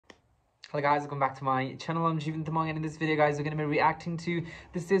Hello guys, welcome back to my channel. I'm Jeevan Tamang, and in this video guys we're going to be reacting to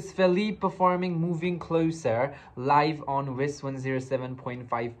this FELIP performing Moving Closer live on WIS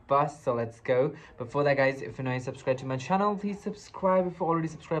 107.5 bus. So let's go. Before that guys, if you're not subscribed to my channel, please subscribe. If you're already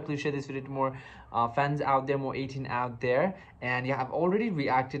subscribed, please share this video to more fans out there, more 18 out there. And yeah, I've already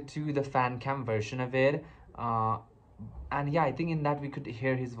reacted to the fan cam version of it. And yeah, I think in that we could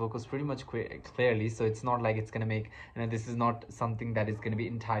hear his vocals pretty much clearly, so it's not like it's gonna make, this is not something that is gonna be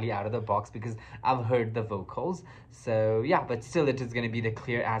entirely out of the box, because I've heard the vocals. So yeah, but still it is gonna be the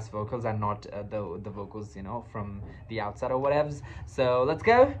clear ass vocals and not the vocals, from the outside or whatever. So let's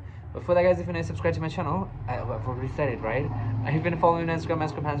go. Before that guys, if you're not subscribed to my channel, I've already said it, right? If you've been following me on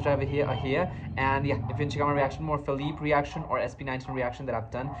Instagram hands driver here or here. And yeah, if you want to check out my reaction, more FELIP reaction or SP19 reaction that I've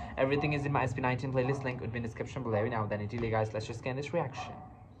done, everything is in my SP19 playlist. Link would be in the description below. Now then, delay guys, let's just get this reaction.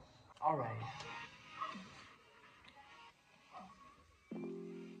 All right.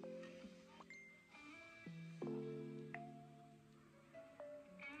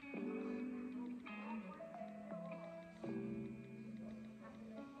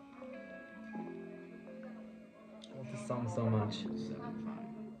 This song so much.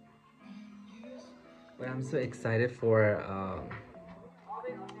 But I'm so excited for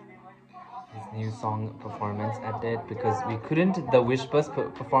his new song performance at it, because we couldn't, the Wish Bus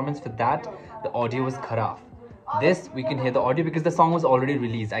performance for that, the audio was cut off. This we can hear the audio because the song was already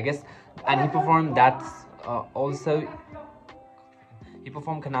released, I guess, and he performed that also. He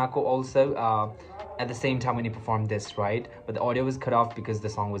performed Kanako also at the same time when he performed this, right? But the audio was cut off because the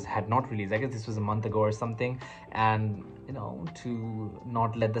song had not released. I guess this was a month ago or something, and to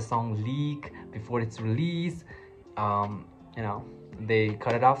not let the song leak before its release, they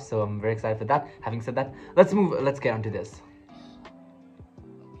cut it off. So I'm very excited for that. Having said that, let's get onto this.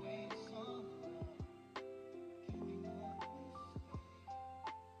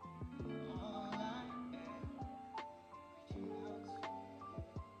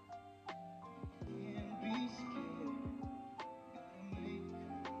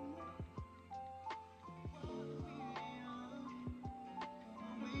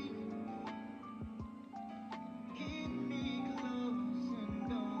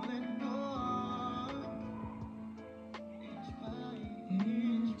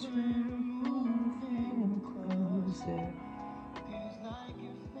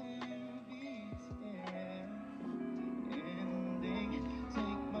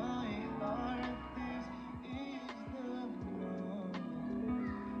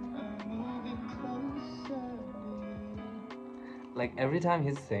 Like every time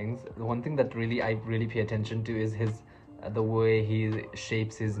he sings, the one thing that I really pay attention to is his the way he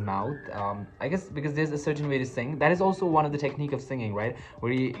shapes his mouth. I guess because there's a certain way to sing. That is also one of the technique of singing, right?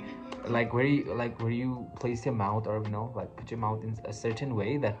 Where you place your mouth, or like put your mouth in a certain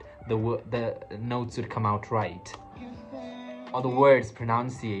way that the notes would come out right, or the words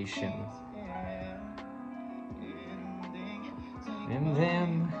pronunciation. And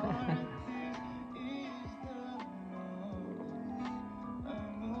then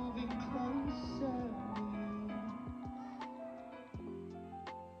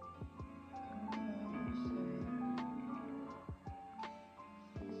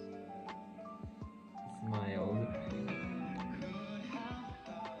smiled.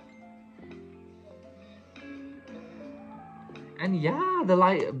 And yeah,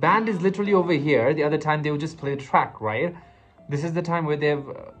 the band is literally over here. The other time they would just play the track, right? This is the time where they've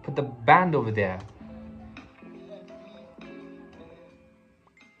put the band over there.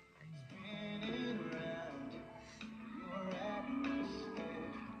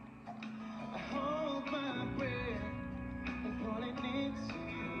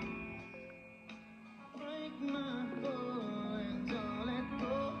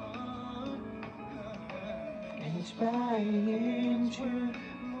 Inch by inch,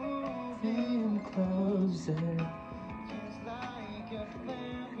 moving closer. Just like a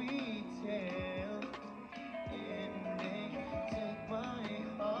fairy tale ending. Take my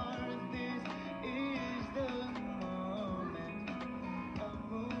heart, this is the moment. I'm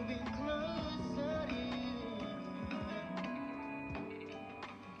moving closer to you.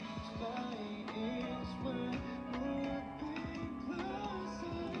 Inch by inch, we're moving closer.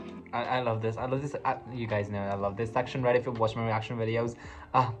 I love this. You guys know I love this section, right? If you watch my reaction videos,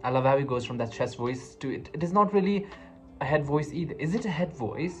 I love how he goes from that chest voice to it. It is not really a head voice either. Is it a head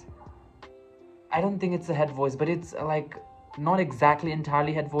voice? I don't think it's a head voice, but it's like not exactly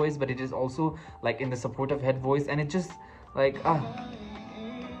entirely head voice, but it is also like in the support of head voice, and it just like yeah,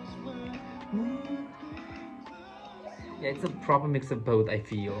 it's a proper mix of both, I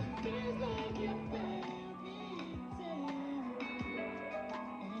feel.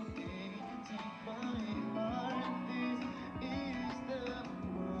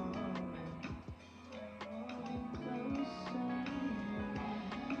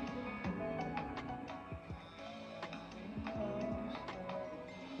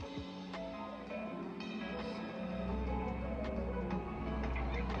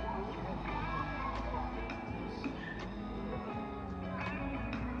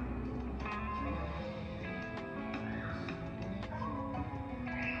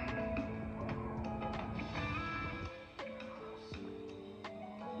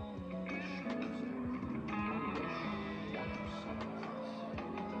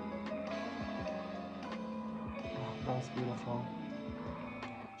 that's beautiful.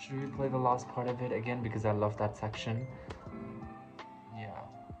 Should we play the last part of it again because I love that section? Yeah.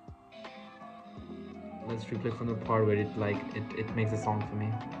 Let's replay from the part where it makes a song for me.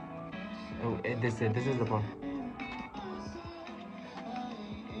 Oh, this is the part.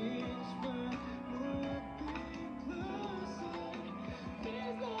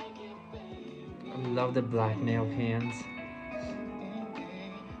 I love the black nail pants.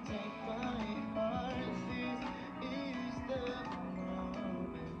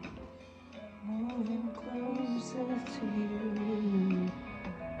 Moving closer to you.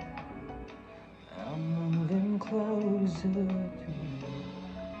 I'm moving closer to you.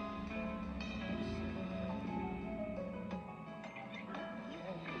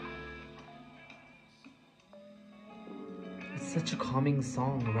 It's such a calming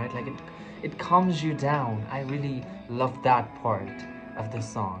song, right? Like it calms you down. I really love that part of the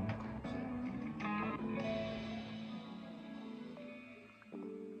song.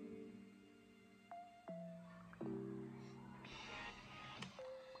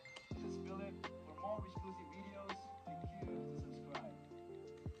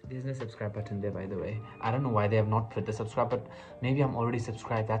 There's no subscribe button there, by the way. I don't know why they have not put the subscribe, but maybe I'm already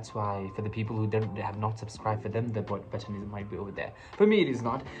subscribed. That's why for the people who have not subscribed, for them the button might be over there. For me, it is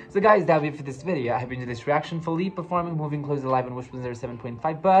not. So guys, that'll be it for this video. I hope you enjoyed this reaction. FELIP performing Moving Closer live on Wish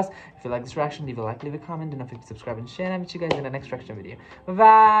 107.5 bus. If you like this reaction, leave a like, leave a comment, don't forget to subscribe and share. And I'll meet you guys in the next reaction video. Bye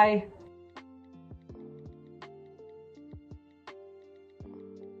bye.